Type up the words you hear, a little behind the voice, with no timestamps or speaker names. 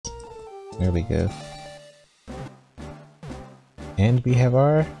There we go. And we have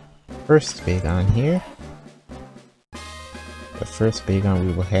our first Bagon here. The first Bagon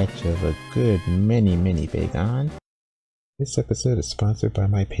we will hatch of a good many Bagon. This episode is sponsored by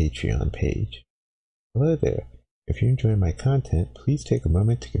my Patreon page. Hello there. If you're enjoying my content, please take a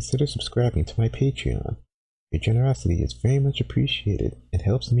moment to consider subscribing to my Patreon. Your generosity is very much appreciated and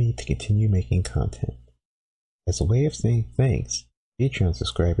helps me to continue making content. As a way of saying thanks, Patreon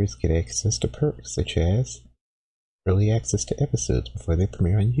subscribers get access to perks such as early access to episodes before they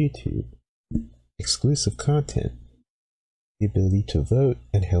premiere on YouTube, exclusive content, the ability to vote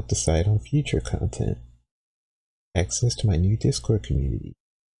and help decide on future content, access to my new Discord community,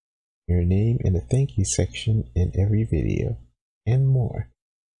 your name in the thank you section in every video, and more.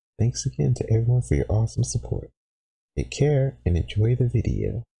 Thanks again to everyone for your awesome support. Take care and enjoy the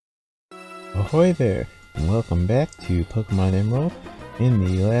video. Ahoy there, and welcome back to Pokemon Emerald. In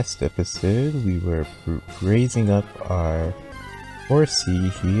the last episode, we were raising up our Horsey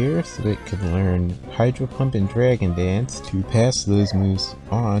here so that it could learn Hydro Pump and Dragon Dance to pass those moves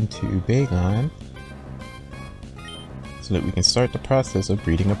on to Bagon, so that we can start the process of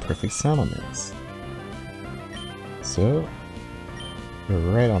breeding a perfect Salamence. So,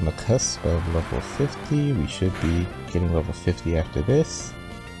 we're right on the cusp of level 50. We should be getting level 50 after this.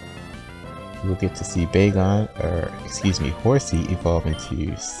 We'll get to see Horsey evolve into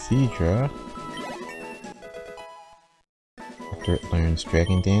Seadra after it learns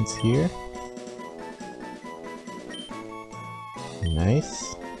Dragon Dance here.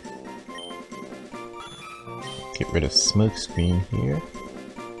 Nice. Get rid of Smokescreen here.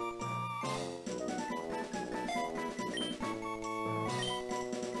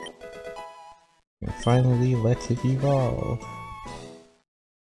 And finally, let it evolve.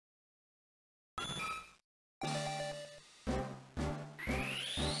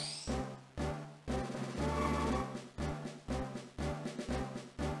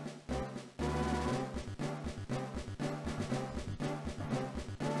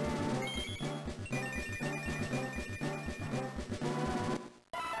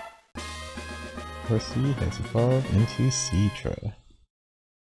 Horsey has evolved into Seadra.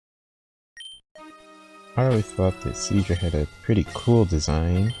 I always thought that Seadra had a pretty cool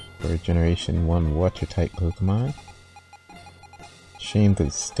design for a Generation 1 Water-type Pokemon. Shame that the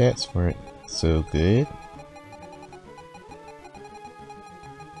stats weren't so good.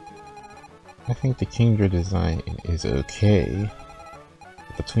 I think the Kingdra design is okay.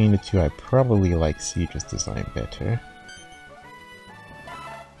 But between the two, I probably like Seadra's design better.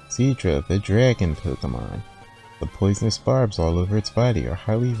 Seadra, the dragon Pokemon. The poisonous barbs all over its body are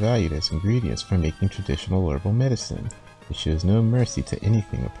highly valued as ingredients for making traditional herbal medicine. It shows no mercy to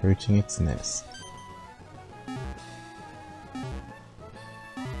anything approaching its nest.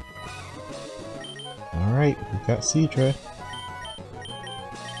 Alright, we've got Seadra.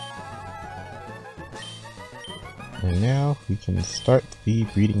 And now we can start the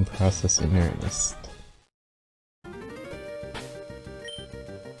breeding process in earnest.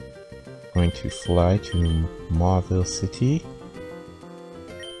 Going to fly to Mauville City,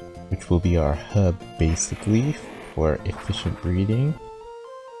 which will be our hub basically for efficient breeding.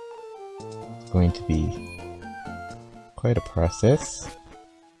 It's going to be quite a process,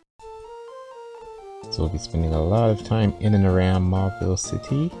 so we'll be spending a lot of time in and around Mauville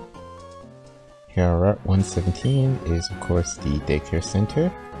City. Here on Route 117 is of course the daycare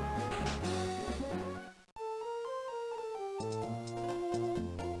center.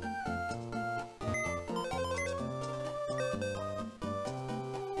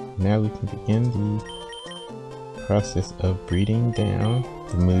 Now we can begin the process of breeding down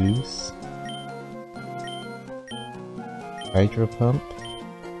the moves. Hydro Pump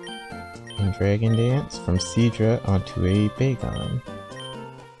and Dragon Dance from Seadra onto a Bagon.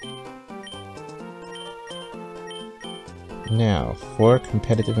 Now, for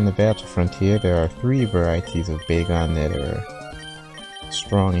competitive in the Battle Frontier, there are 3 varieties of Bagon that are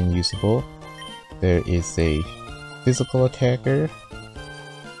strong and usable. There is a physical attacker,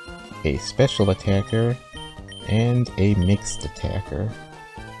 a special attacker, and a mixed attacker.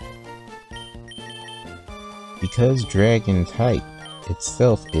 Because Dragon type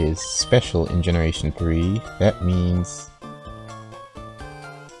itself is special in Generation 3, that means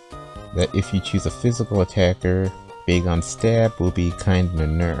that if you choose a physical attacker, Bagon Stab will be kinda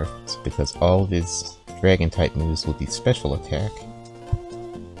nerfed, because all of his Dragon type moves will be special attack.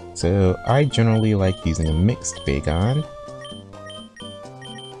 So I generally like using a mixed Bagon.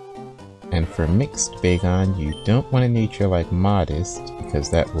 And for mixed Bagon, you don't want a nature like Modest, because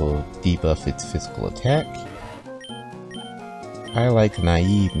that will debuff its physical attack. I like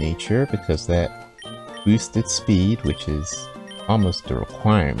naive nature because that boosts its speed, which is almost a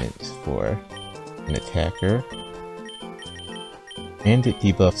requirement for an attacker. And it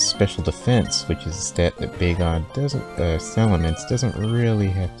debuffs special defense, which is a stat that Bagon doesn't, Salamence doesn't really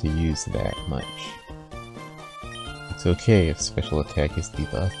have to use that much. It's okay if special attack is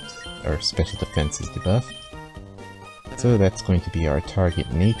debuffed, or special defense is debuffed. So that's going to be our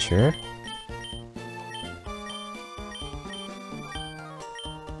target nature.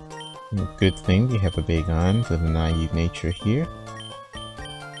 Good thing we have a Bagon with a naive nature here.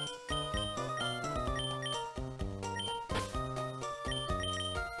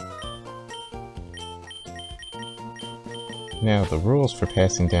 Now the rules for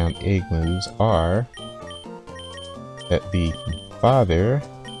passing down egg moves are that the father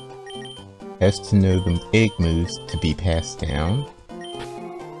has to know the egg moves to be passed down.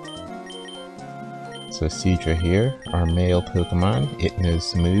 So Seadra here, our male Pokemon, it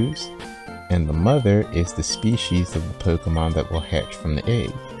knows the moves, and the mother is the species of the Pokemon that will hatch from the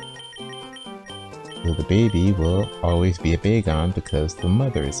egg. So the baby will always be a Bagon because the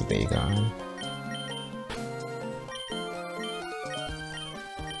mother is a Bagon.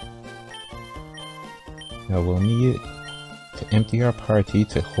 Now we'll need to empty our party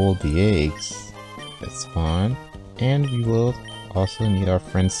to hold the eggs that spawn, and we will also need our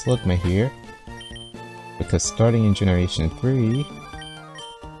friend Slugma here, because starting in Generation 3,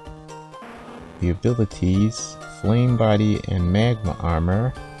 the abilities Flame Body and Magma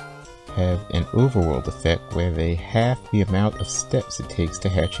Armor have an overworld effect where they halve the amount of steps it takes to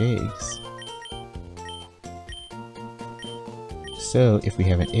hatch eggs. So if we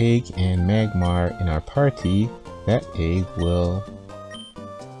have an egg and Magmar in our party, that egg will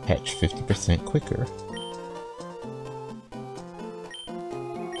hatch 50% quicker.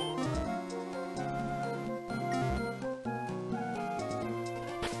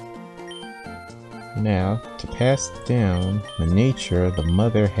 Now, to pass down the nature, the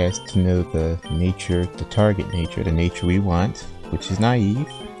mother has to know the nature, the target nature, the nature we want, which is naive.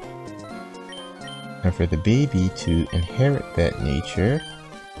 And for the baby to inherit that nature,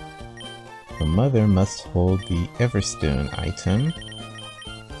 the mother must hold the Everstone item.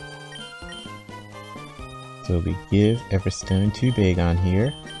 So we give Everstone to Bagon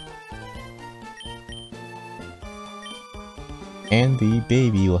here. And the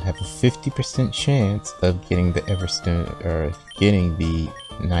baby will have a 50% chance of getting the Everstone, or getting the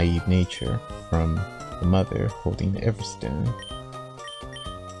naive nature from the mother holding the Everstone.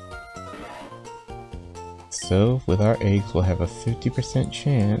 So with our eggs, we'll have a 50%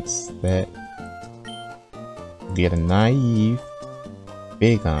 chance that we'll get a naive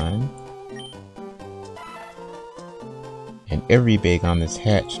Bagon, and every Bagon that's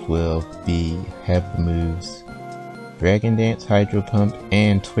hatched will have the moves Dragon Dance, Hydro Pump,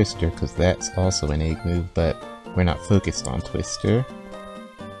 and Twister, because that's also an egg move, but we're not focused on Twister.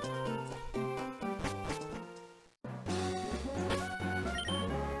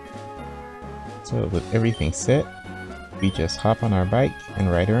 So with everything set, we just hop on our bike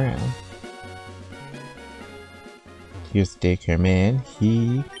and ride around. Here's the daycare man.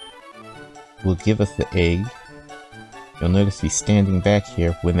 He will give us the egg. You'll notice he's standing back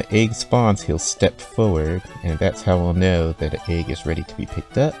here. When the egg spawns, he'll step forward, and that's how we'll know that an egg is ready to be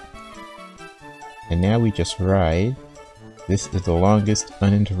picked up. And now we just ride. This is the longest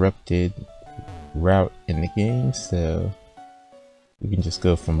uninterrupted route in the game, so we can just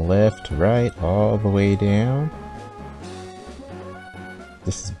go from left to right all the way down.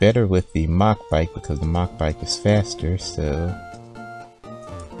 This is better with the Mach Bike because the Mach Bike is faster, so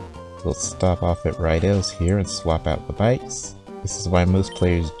we'll stop off at Rydell's here and swap out the bikes. This is why most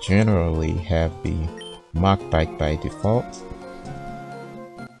players generally have the Mach Bike by default,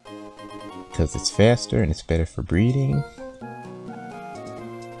 because it's faster and it's better for breeding.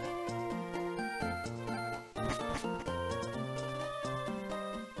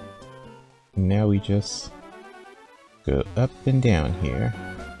 Now we just go up and down here.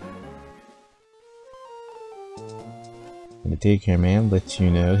 And the daycare man lets you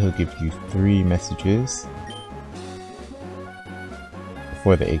know, he'll give you 3 messages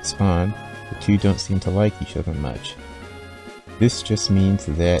before the eggs spawn. The 2 don't seem to like each other much. This just means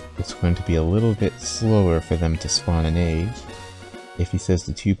that it's going to be a little bit slower for them to spawn an egg. If he says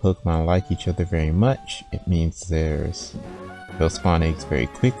the 2 Pokemon like each other very much, it means they'll spawn eggs very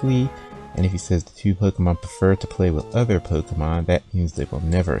quickly. And if he says the 2 Pokemon prefer to play with other Pokemon, that means they will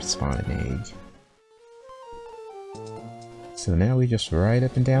never spawn an egg. So now we just ride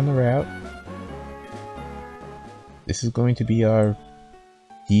up and down the route. This is going to be our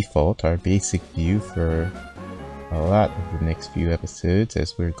default, our basic view for a lot of the next few episodes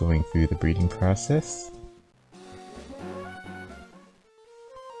as we're going through the breeding process.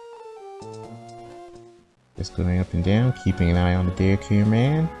 Just going up and down, keeping an eye on the daycare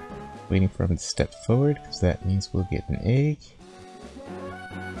man, waiting for him to step forward because that means we'll get an egg.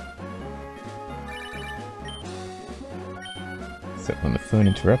 So when the phone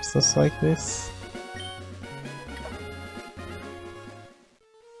interrupts us like this,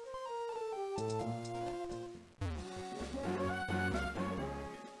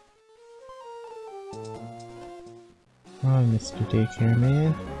 come on, Mr. Daycare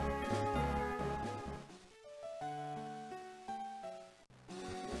Man.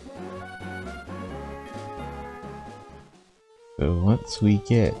 So once we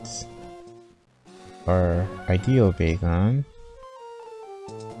get our ideal Bagon,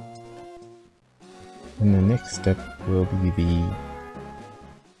 then the next step will be the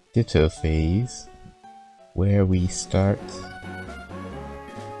Ditto phase, where we start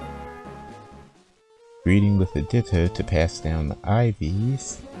breeding with the Ditto to pass down the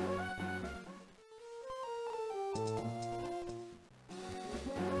IVs.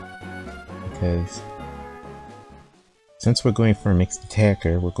 Because since we're going for a mixed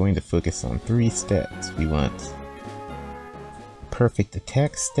attacker, we're going to focus on 3 stats. We want perfect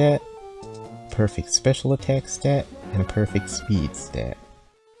attack stat, perfect special attack stat, and a perfect speed stat.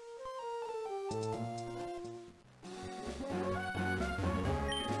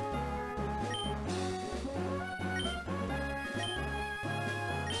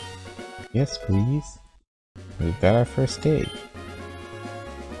 Yes, please. We've got our first egg.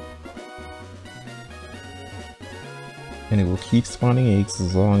 And it will keep spawning eggs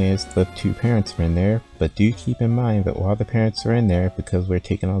as long as the 2 parents are in there, but do keep in mind that while the parents are in there, because we're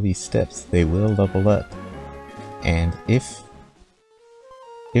taking all these steps, they will level up. And if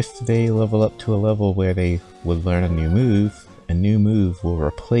they level up to a level where they would learn a new move will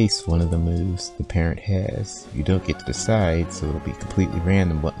replace one of the moves the parent has. You don't get to decide, so it'll be completely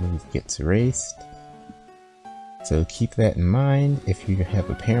random what move gets erased. So keep that in mind if you have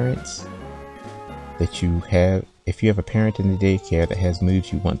a parent if you have a parent in the daycare that has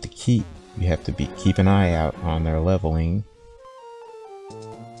moves you want to keep, you have to keep an eye out on their leveling.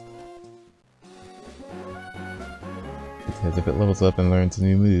 Because if it levels up and learns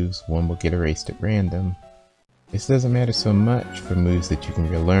new moves, one will get erased at random. This doesn't matter so much for moves that you can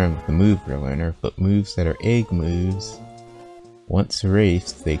relearn with the move relearner, but moves that are egg moves, once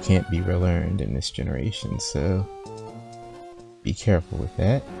erased, they can't be relearned in this generation, so be careful with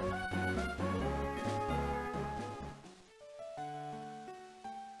that.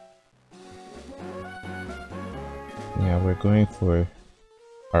 Now we're going for,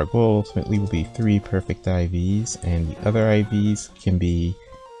 our goal ultimately will be 3 perfect IVs, and the other IVs can be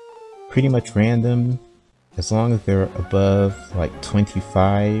pretty much random. As long as they're above like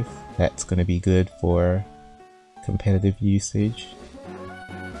 25, that's going to be good for competitive usage.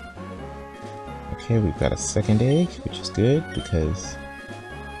 Okay, we've got a second egg, which is good because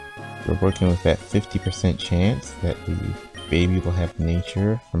we're working with that 50% chance that the baby will have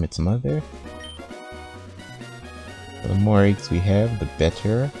nature from its mother. The more eggs we have, the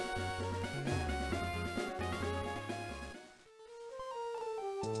better.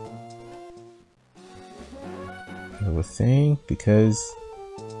 As I was saying, because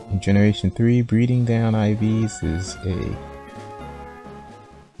in Generation 3, breeding down IVs is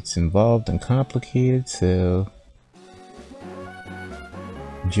it's involved and complicated, so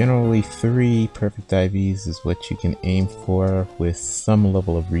generally 3 perfect IVs is what you can aim for with some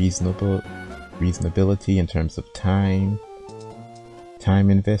level of reasonability in terms of time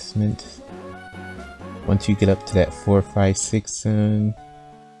investment. Once you get up to that 4, 5, 6 zone,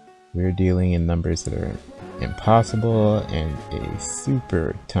 we're dealing in numbers that are impossible and a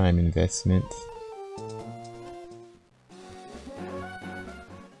super time investment.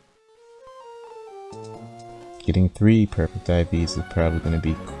 Getting 3 perfect IVs is probably going to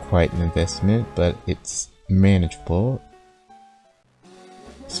be quite an investment, but it's manageable,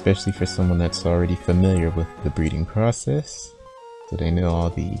 especially for someone that's already familiar with the breeding process, so they know all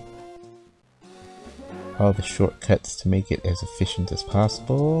the shortcuts to make it as efficient as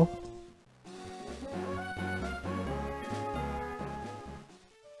possible.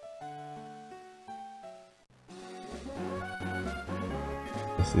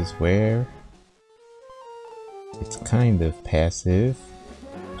 This is where it's kind of passive.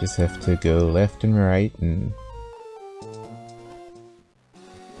 Just have to go left and right and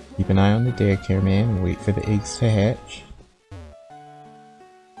keep an eye on the daycare man and wait for the eggs to hatch.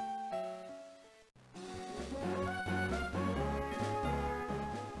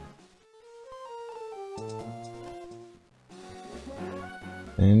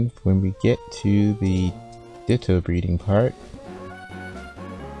 And when we get to the ditto breeding part,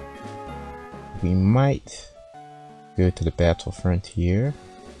 we might go to the battle frontier,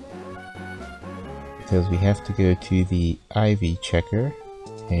 because we have to go to the Ivy Checker,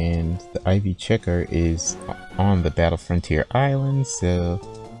 and the Ivy Checker is on the Battle Frontier Island, so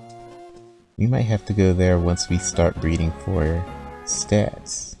we might have to go there once we start breeding for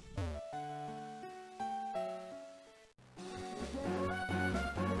stats.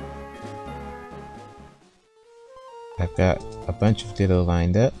 I've got a bunch of Ditto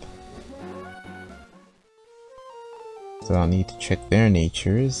lined up, so I'll need to check their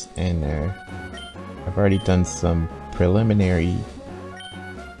natures, and I've already done some preliminary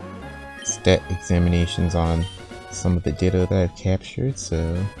stat examinations on some of the Ditto that I've captured,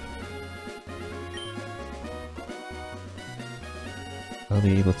 so I'll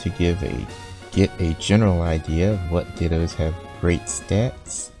be able to get a general idea of what Dittos have great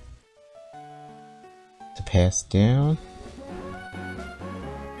stats to pass down.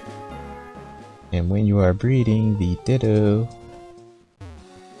 And when you are breeding, the Ditto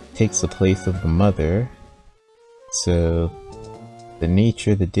takes the place of the mother, so the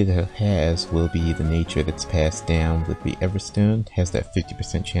nature the Ditto has will be the nature that's passed down with the Everstone. Has that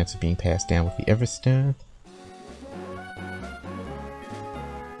 50% chance of being passed down with the Everstone.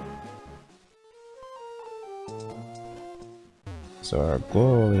 So our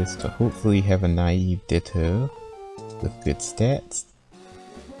goal is to hopefully have a naive Ditto with good stats.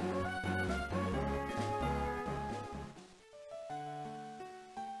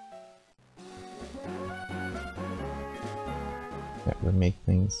 That would make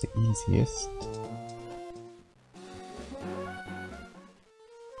things the easiest.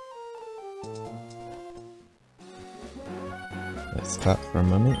 Let's stop for a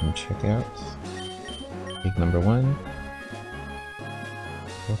moment and check out egg number 1.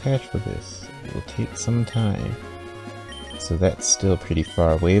 We'll hatch for this. It will take some time. So that's still pretty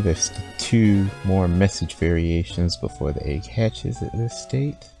far away. There's 2 more message variations before the egg hatches at this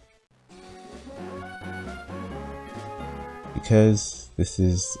state. Because this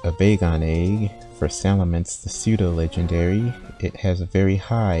is a Bagon egg, for Salamence the pseudo-legendary, it has a very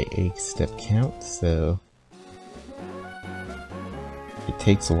high egg step count, so it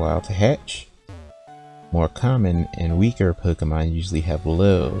takes a while to hatch. More common and weaker Pokemon usually have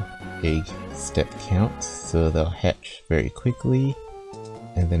low egg step counts, so they'll hatch very quickly.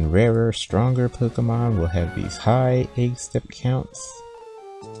 And then rarer, stronger Pokemon will have these high egg step counts.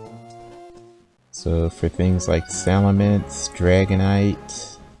 So for things like Salamence,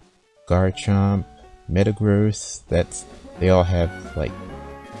 Dragonite, Garchomp, Metagross, they all have like,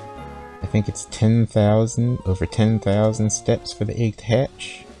 I think it's 10,000, over 10,000 steps for the egg to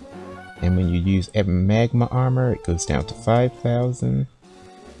hatch. And when you use Magma Armor, it goes down to 5,000,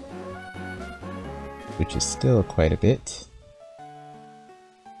 which is still quite a bit.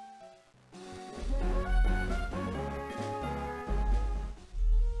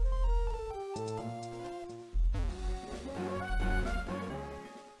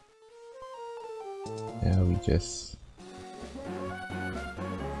 Now we just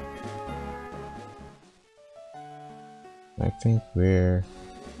I think we're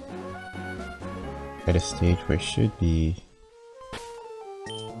at a stage where it should be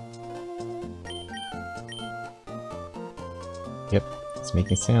yep, it's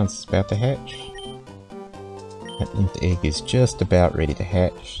making sounds, it's about to hatch. That means the egg is just about ready to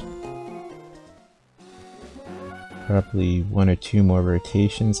hatch. Probably 1 or 2 more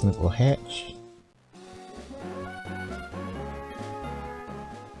rotations and it will hatch.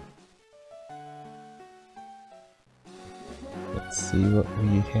 Let's see what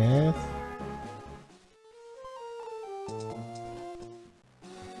we have.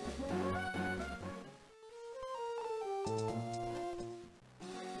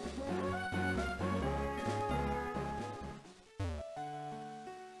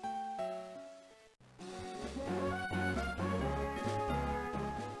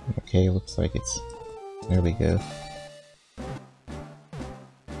 Okay, looks like it's... there we go.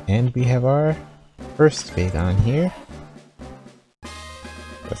 And we have our first Bagon here.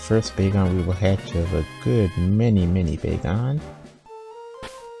 The first Bagon we will hatch of a good many Bagon.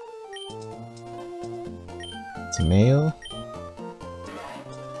 It's a male.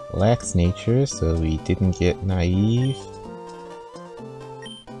 Lacks nature, so we didn't get naive.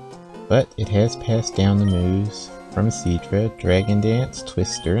 But it has passed down the moves from Seadra, Dragon Dance,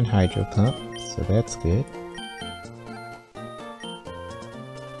 Twister, and Hydro Pump, so that's good.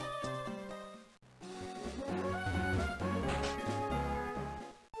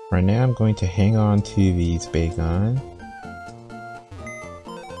 For now I'm going to hang on to these Bagon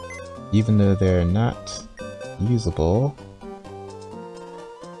even though they're not usable,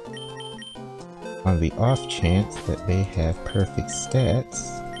 on the off chance that they have perfect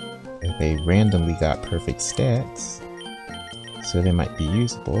stats, that they randomly got perfect stats, so they might be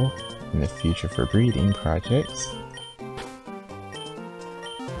usable in the future for breeding projects.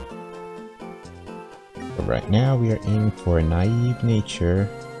 But right now we are aiming for a naive nature.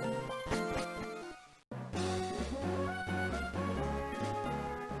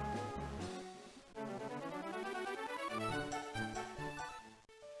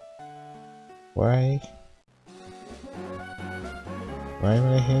 Why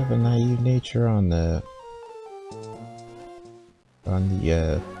would I have a naive nature on the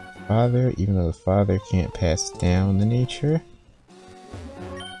father, even though the father can't pass down the nature?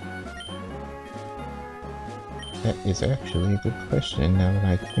 That is actually a good question now that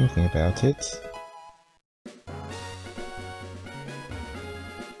I'm thinking about it.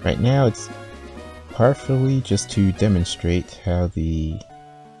 Right now it's partially just to demonstrate how the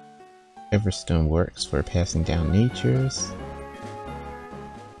Everstone works for passing down natures.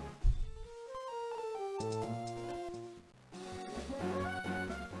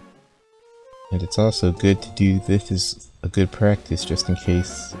 And it's also good to do this as a good practice just in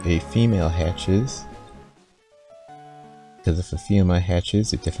case a female hatches. Because if a female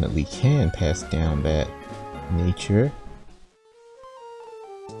hatches, it definitely can pass down that nature.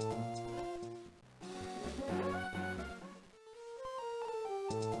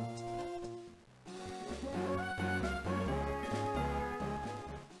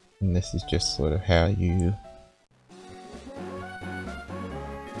 And this is just sort of how you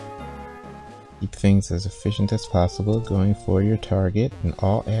keep things as efficient as possible, going for your target in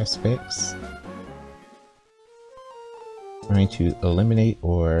all aspects. Trying to eliminate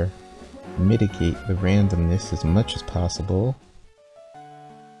or mitigate the randomness as much as possible.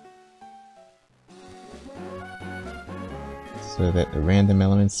 So that the random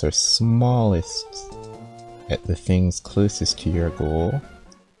elements are smallest at the things closest to your goal,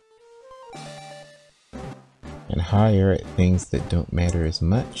 and higher at things that don't matter as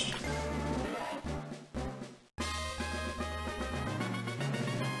much.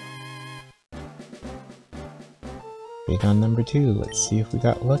 Big on number 2, let's see if we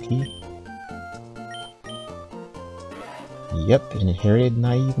got lucky. Yep, an inherited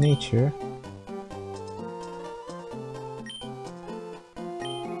naive nature.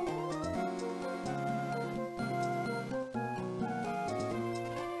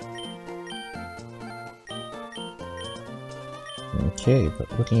 Okay,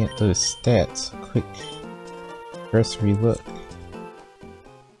 but looking at those stats, a quick cursory look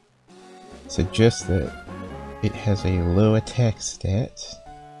suggests that it has a low attack stat.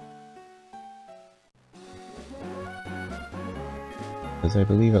 Because I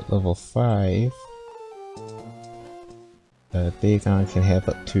believe at level 5, Bagon can have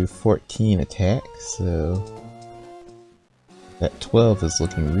up to 14 attacks, so that 12 is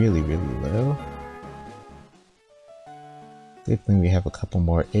looking really, really low. Good thing we have a couple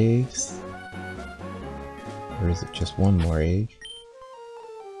more eggs. Or is it just one more egg?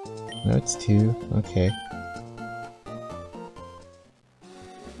 No, it's 2. Okay.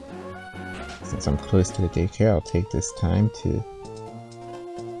 Since I'm close to the daycare, I'll take this time to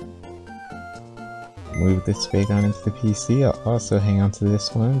move this Bagon into the PC. I'll also hang on to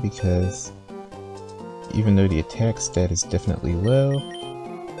this one because even though the attack stat is definitely low,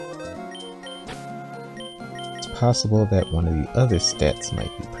 it's possible that one of the other stats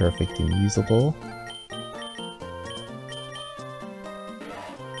might be perfect and usable.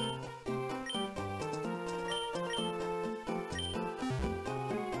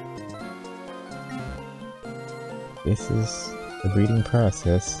 This is the breeding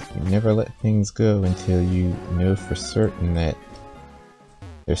process. You never let things go until you know for certain that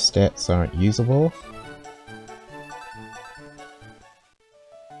their stats aren't usable.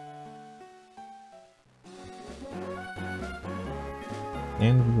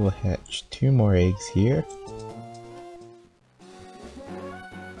 And we will hatch 2 more eggs here.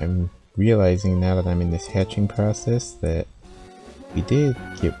 I'm realizing now that I'm in this hatching process that we did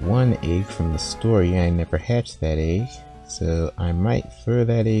get 1 egg from the story and I never hatched that egg, so I might throw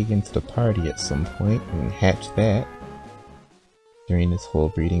that egg into the party at some point and hatch that during this whole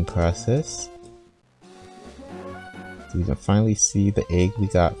breeding process. So you can finally see the egg we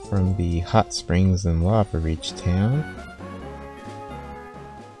got from the hot springs in Lava Ridge Town.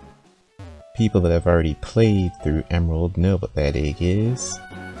 People that have already played through Emerald know what that egg is.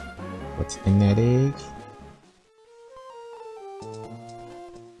 What's in that egg?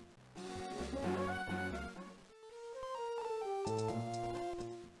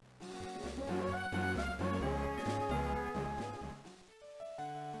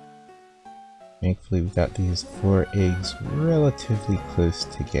 Thankfully we got these 4 eggs relatively close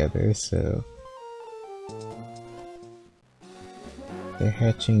together, so they're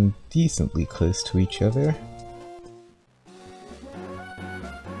hatching decently close to each other.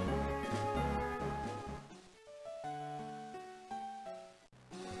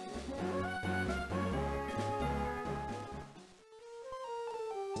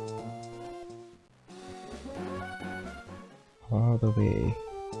 All the way.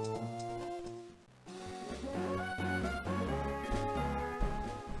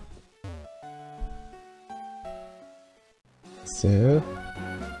 So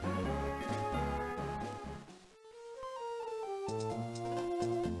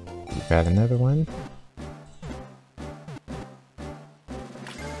we got another one.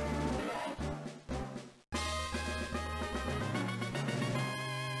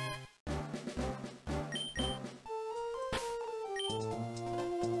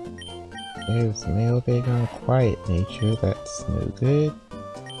 There's male Bagon quiet nature, that's no good.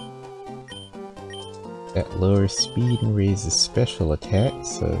 That lowers speed and raises special attack,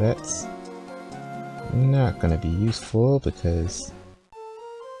 so that's not gonna be useful because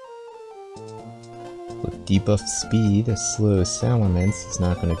with debuffed speed, as slow as Salamence is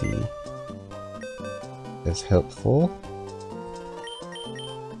not gonna be as helpful.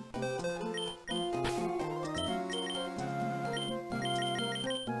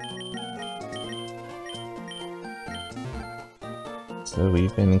 So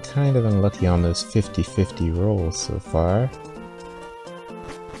we've been kind of unlucky on those 50-50 rolls so far.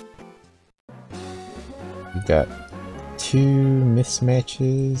 We've got 2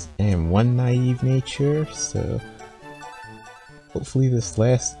 mismatches and 1 naive nature, so hopefully this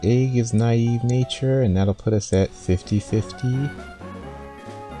last egg is naive nature and that'll put us at 50-50.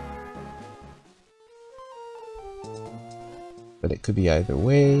 But it could be either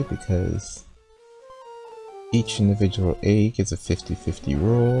way because each individual egg is a 50-50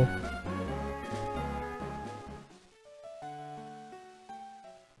 roll.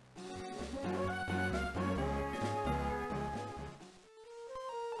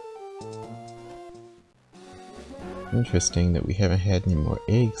 Interesting that we haven't had any more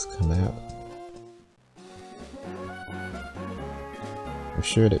eggs come out. I'm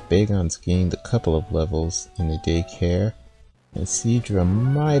sure that Bagon's gained a couple of levels in the daycare. And Seadra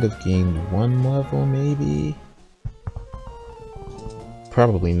might have gained 1 level, maybe?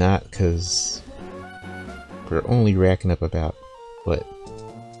 Probably not, because we're only racking up about, what,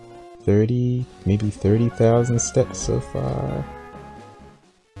 30, maybe 30,000 steps so far?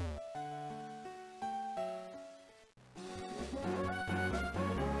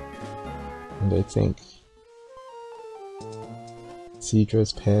 And I think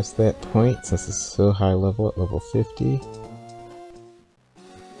Seadra's past that point since it's so high level at level 50.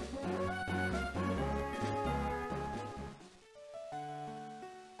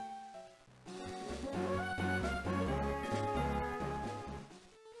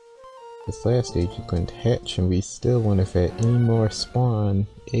 This last stage is going to hatch and we still wonder if had any more egg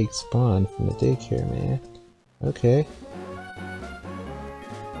spawn from the daycare, man. Okay.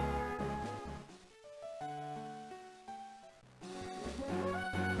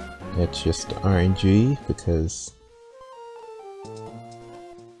 It's just RNG because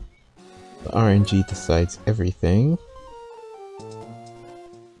the RNG decides everything.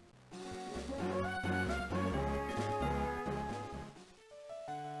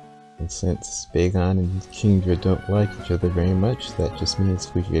 And since Bagon and Kingdra don't like each other very much, that just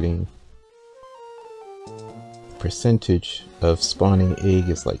means we're getting the percentage of spawning egg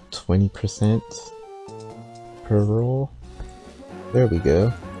is like 20% per roll. There we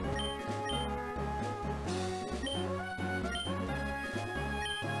go.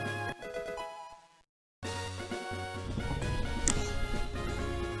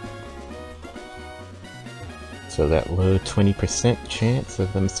 So that low 20% chance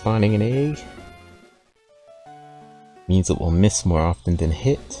of them spawning an egg means it will miss more often than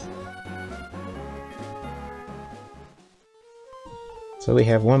hit. So we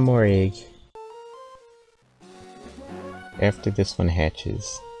have 1 more egg after this one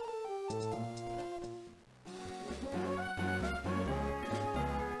hatches.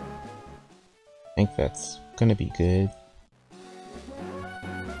 I think that's gonna be good.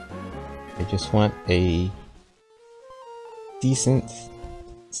 I just want a decent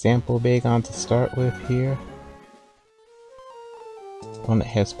sample Bagon to start with here. One that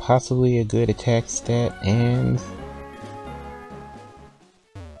has possibly a good attack stat and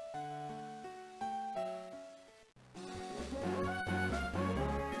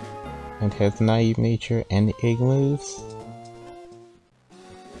has naive nature and the egg moves.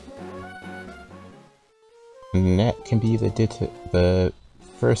 that can be the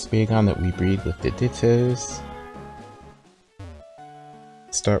first Bagon that we breed with the Dittos.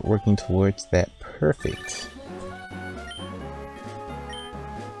 Start working towards that perfect.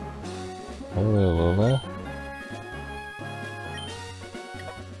 Hello, Lola.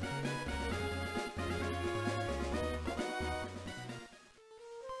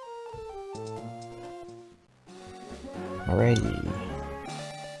 Alrighty.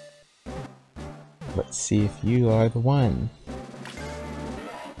 Let's see if you are the one.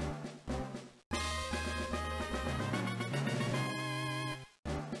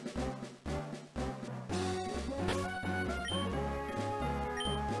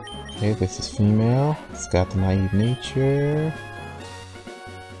 Okay, this is female. It's got the naive nature.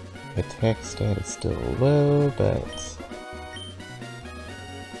 Attack stat is still low, but...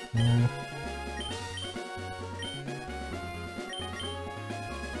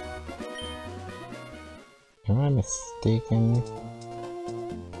 Am I mistaken?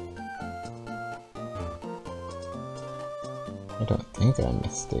 I don't think I'm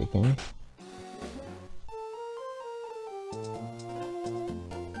mistaken.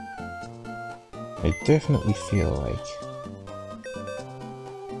 I definitely feel like...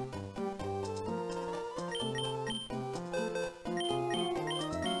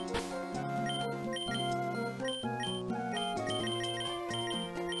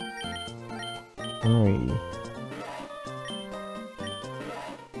 Alrighty.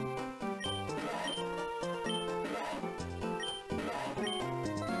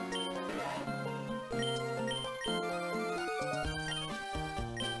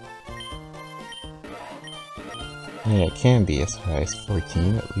 Yeah, it can be as high as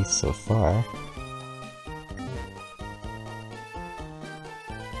 14, at least so far.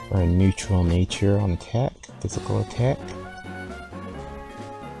 For a neutral nature on attack, physical attack.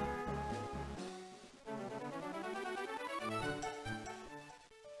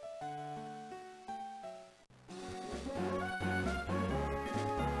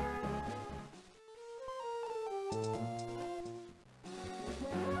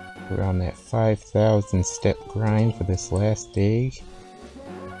 We're on that 5,000 step grind for this last day.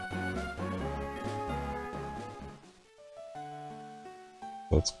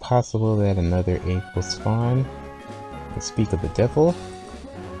 So it's possible that another egg will spawn. To speak of the devil.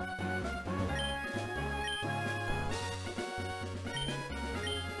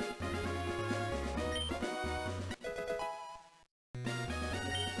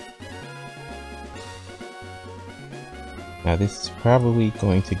 Now this is probably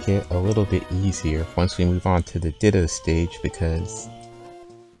going to get a little bit easier once we move on to the Ditto stage, because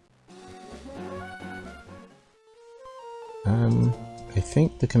I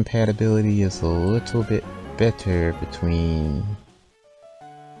think the compatibility is a little bit better between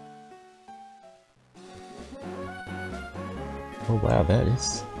oh wow, that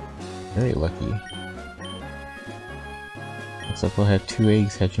is very lucky. Looks like we'll have two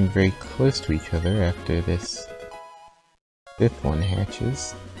eggs hatching very close to each other after this fifth one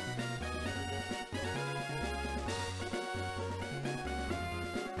hatches.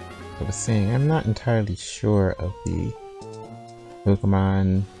 I was saying, I'm not entirely sure of the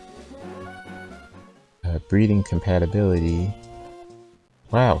Pokemon breeding compatibility.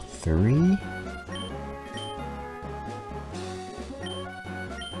 Wow, 3?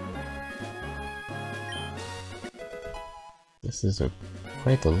 This is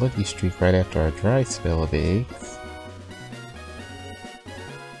quite the lucky streak right after our dry spell of eggs.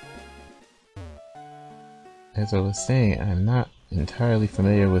 As I was saying, I'm not entirely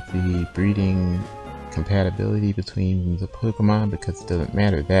familiar with the breeding compatibility between the Pokemon because it doesn't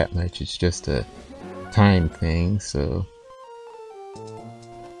matter that much, it's just a time thing, so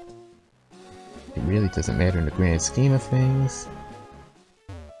it really doesn't matter in the grand scheme of things.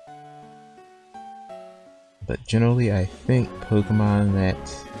 But generally I think Pokemon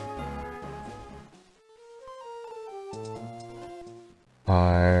that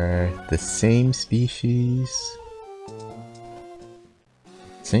are the same species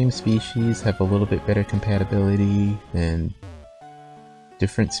have a little bit better compatibility than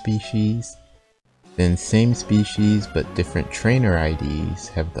different species. Then same species but different trainer IDs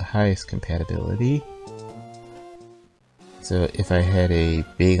have the highest compatibility. So if I had a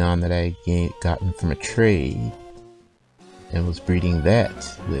Bagon that I gotten from a trade and was breeding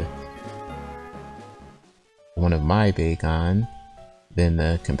that with one of my Bagon, then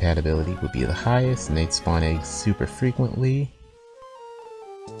the compatibility would be the highest and they'd spawn eggs super frequently.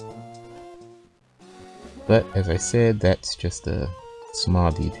 But as I said, that's just a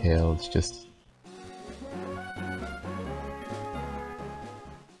small detail.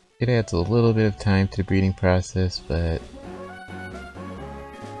 It adds a little bit of time to the breeding process, but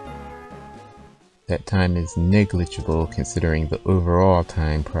that time is negligible considering the overall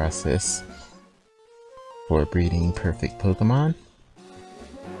time process for breeding perfect Pokemon.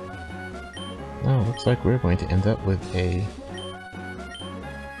 Oh, looks like we're going to end up with a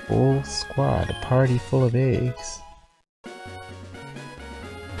full squad, a party full of eggs.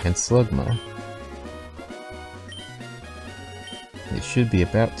 And Slugma. It should be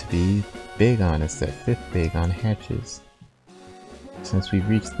about to be Bagon as that 5th Bagon hatches. Since we've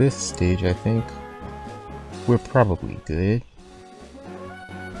reached this stage, I think we're probably good.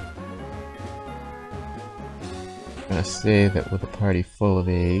 I'm gonna say that with a party full of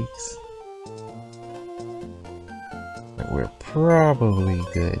eggs, that we're probably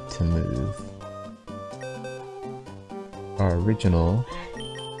good to move our original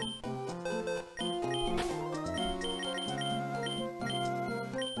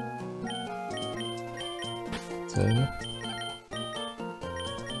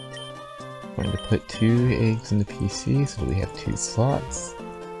going to put 2 eggs in the PC so we have 2 slots.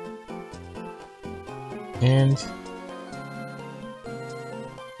 And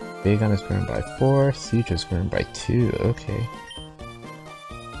Bagon is grown by 4, Seadra is grown by 2, okay.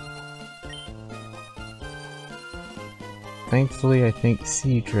 Thankfully, I think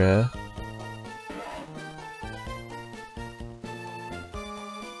Seadra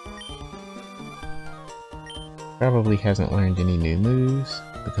probably hasn't learned any new moves,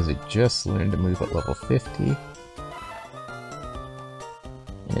 because it just learned to move at level 50. And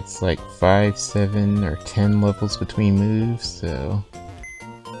it's like 5, 7, or 10 levels between moves, so...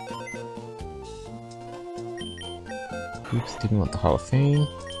 Oops, didn't want the Hall of Fame.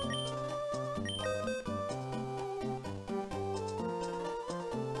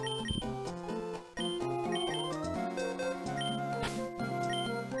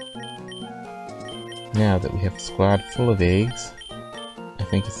 Now that we have a squad full of eggs, I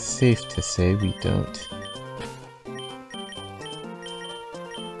think it's safe to say we don't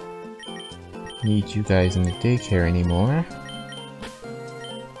need you guys in the daycare anymore.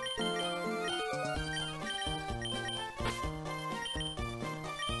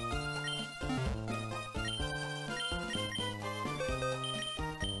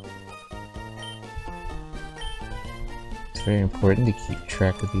 It's very important to keep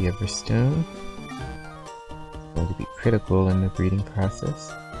track of the Everstone. It's going to be critical in the breeding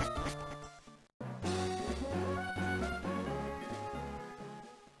process.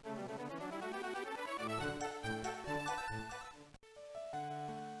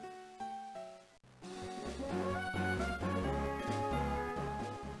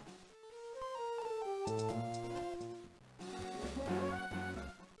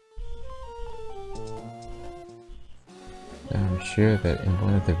 I'm sure that in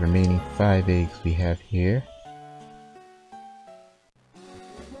one of the remaining 5 eggs we have here,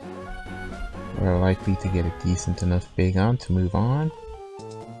 we're likely to get a decent enough Bagon to move on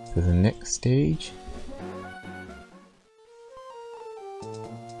to the next stage.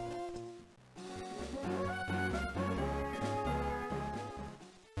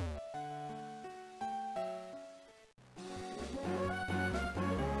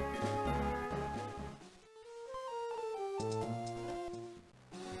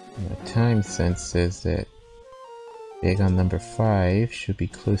 Time sense says that Bagon number 5 should be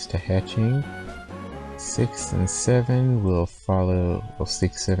close to hatching. 6 and 7 will follow, well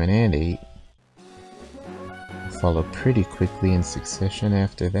 6, 7, and 8 will follow pretty quickly in succession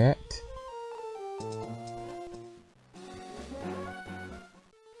after that.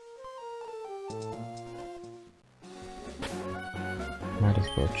 Might as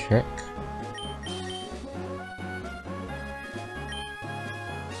well check.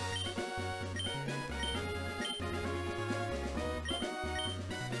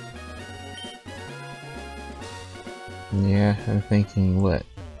 Yeah, I'm thinking, what,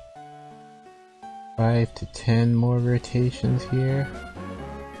 5 to 10 more rotations here?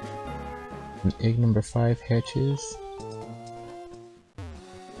 And egg number 5 hatches.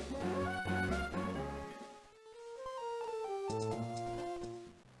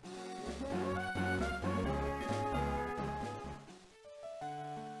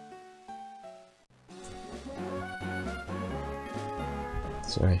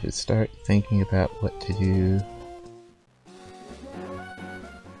 So I should start thinking about what to do.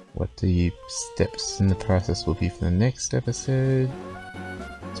 What the steps in the process will be for the next episode.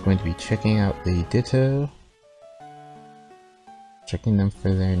 It's going to be checking out the Ditto, checking them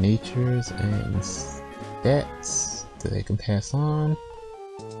for their natures and stats that they can pass on.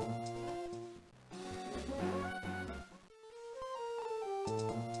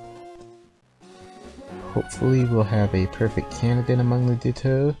 hopefully we'll have a perfect candidate among the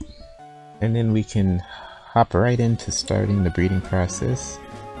Ditto, and then we can hop right into starting the breeding process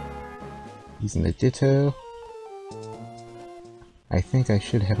using the Ditto. I think I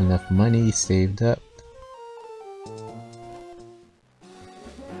should have enough money saved up.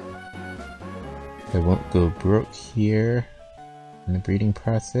 I won't go broke here in the breeding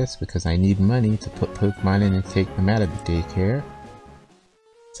process because I need money to put Pokemon in and take them out of the daycare.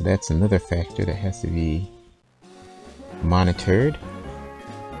 So that's another factor that has to be monitored.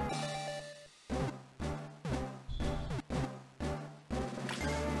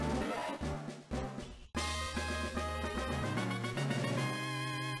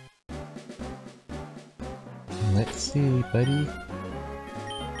 Let's see, buddy.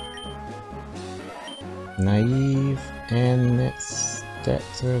 Naive and its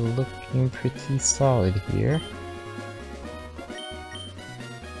stats are looking pretty solid here.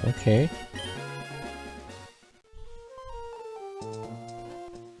 Okay.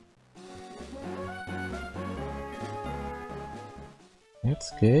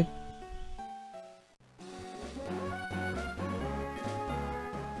 That's good.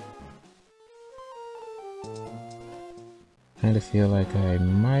 Kinda feel like I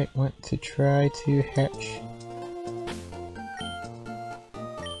might want to try to hatch.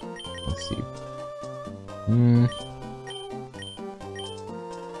 Let's see.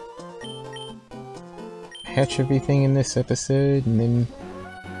 Hatch everything in this episode and then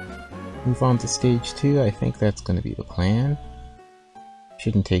move on to stage 2. I think that's gonna be the plan.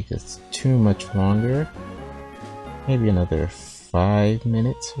 Shouldn't take us too much longer. Maybe another 5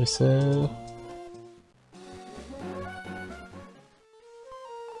 minutes or so.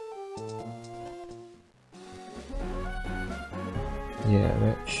 Yeah,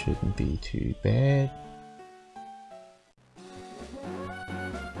 that shouldn't be too bad.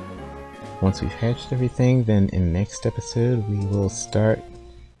 Once we've hatched everything, then in the next episode we will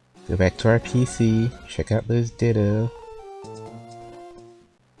go back to our PC, check out those Ditto.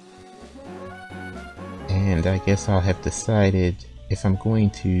 And I guess I'll have decided if I'm going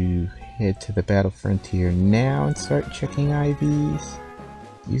to head to the Battle Frontier now and start checking IVs,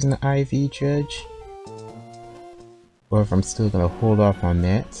 using the IV Judge, or if I'm still gonna hold off on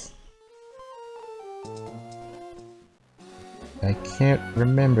that. I can't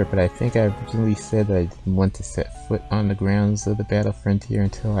remember, but I think I originally said I didn't want to set foot on the grounds of the Battle Frontier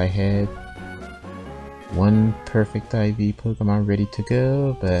until I had one perfect IV Pokemon ready to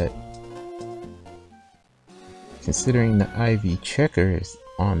go, but considering the IV checker is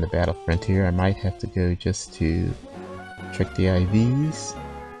on the Battle Frontier, I might have to go just to check the IVs.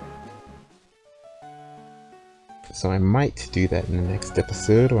 So I might do that in the next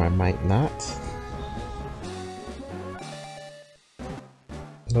episode, or I might not.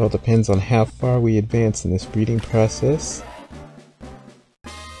 It all depends on how far we advance in this breeding process.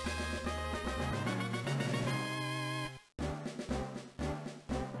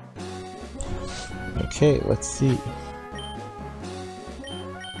 Okay, let's see.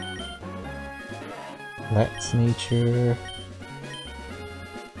 Lax nature.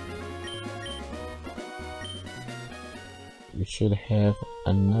 We should have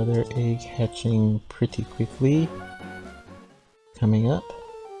another egg hatching pretty quickly coming up.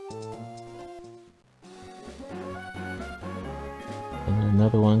 And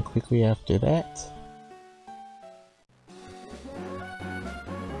another one quickly after that.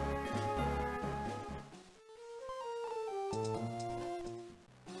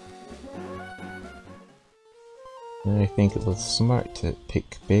 And I think it was smart to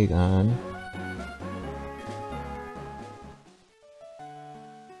pick Bagon.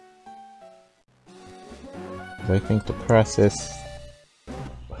 I think the process,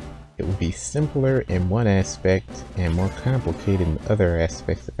 it would be simpler in one aspect and more complicated in other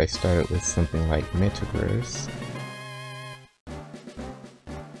aspects if I started with something like Metagross.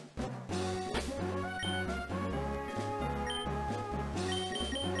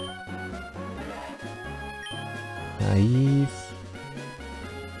 Naive.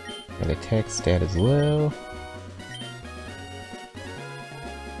 Got attack stat as well.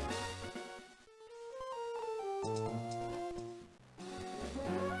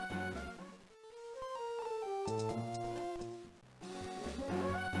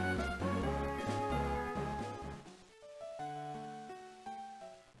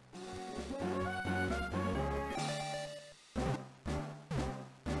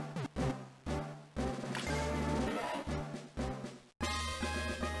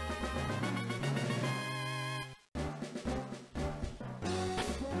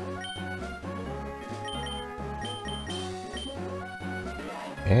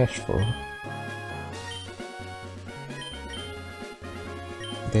 Bashful.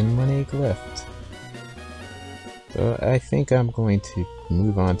 then 1 egg left. So I think I'm going to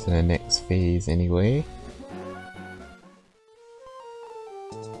move on to the next phase anyway.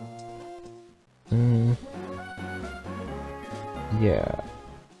 Yeah,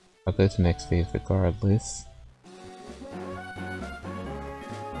 I'll go to the next phase regardless.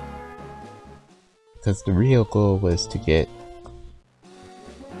 Because the real goal was to get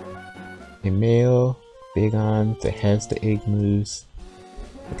a male Bagon that has the egg moves,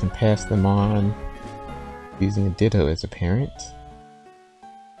 that can pass them on using a Ditto as a parent.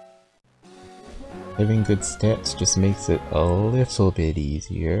 Having good stats just makes it a little bit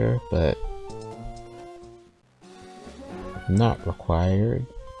easier, but not required.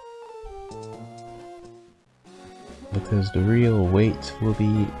 Because the real weight will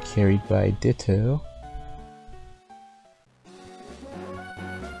be carried by Ditto.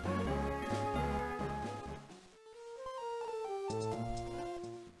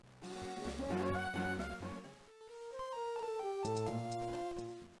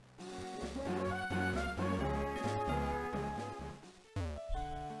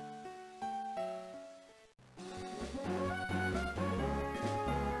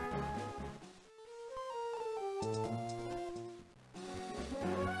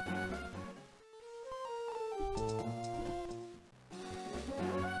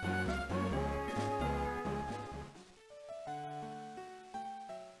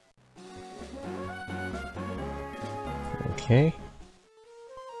 Okay,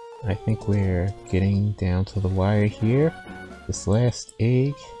 I think we're getting down to the wire here. This last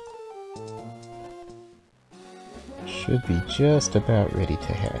egg should be just about ready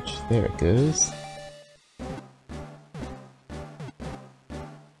to hatch. There it goes.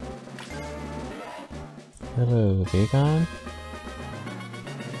 Hello, Bagon.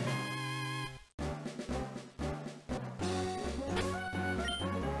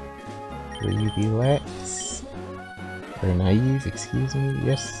 Will you be lax? Or naive, excuse me,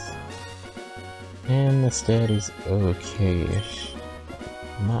 yes. And the stat is okay-ish.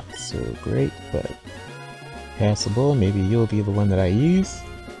 Not so great, but passable. Maybe you'll be the one that I use.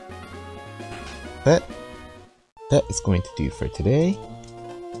 But that is going to do for today.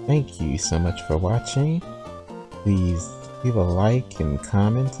 Thank you so much for watching. Please leave a like and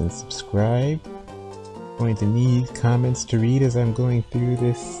comment and subscribe. I'm going to need comments to read as I'm going through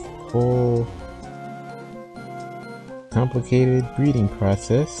this whole complicated breeding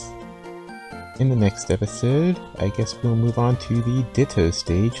process. In the next episode, I guess we'll move on to the Ditto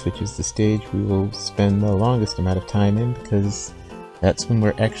stage, which is the stage we will spend the longest amount of time in, because that's when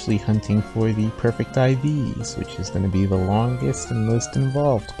we're actually hunting for the perfect IVs, which is going to be the longest and most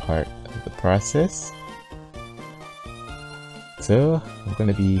involved part of the process. So, I'm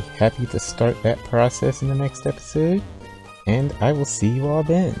going to be happy to start that process in the next episode, and I will see you all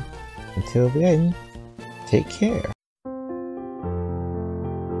then. Until then, take care.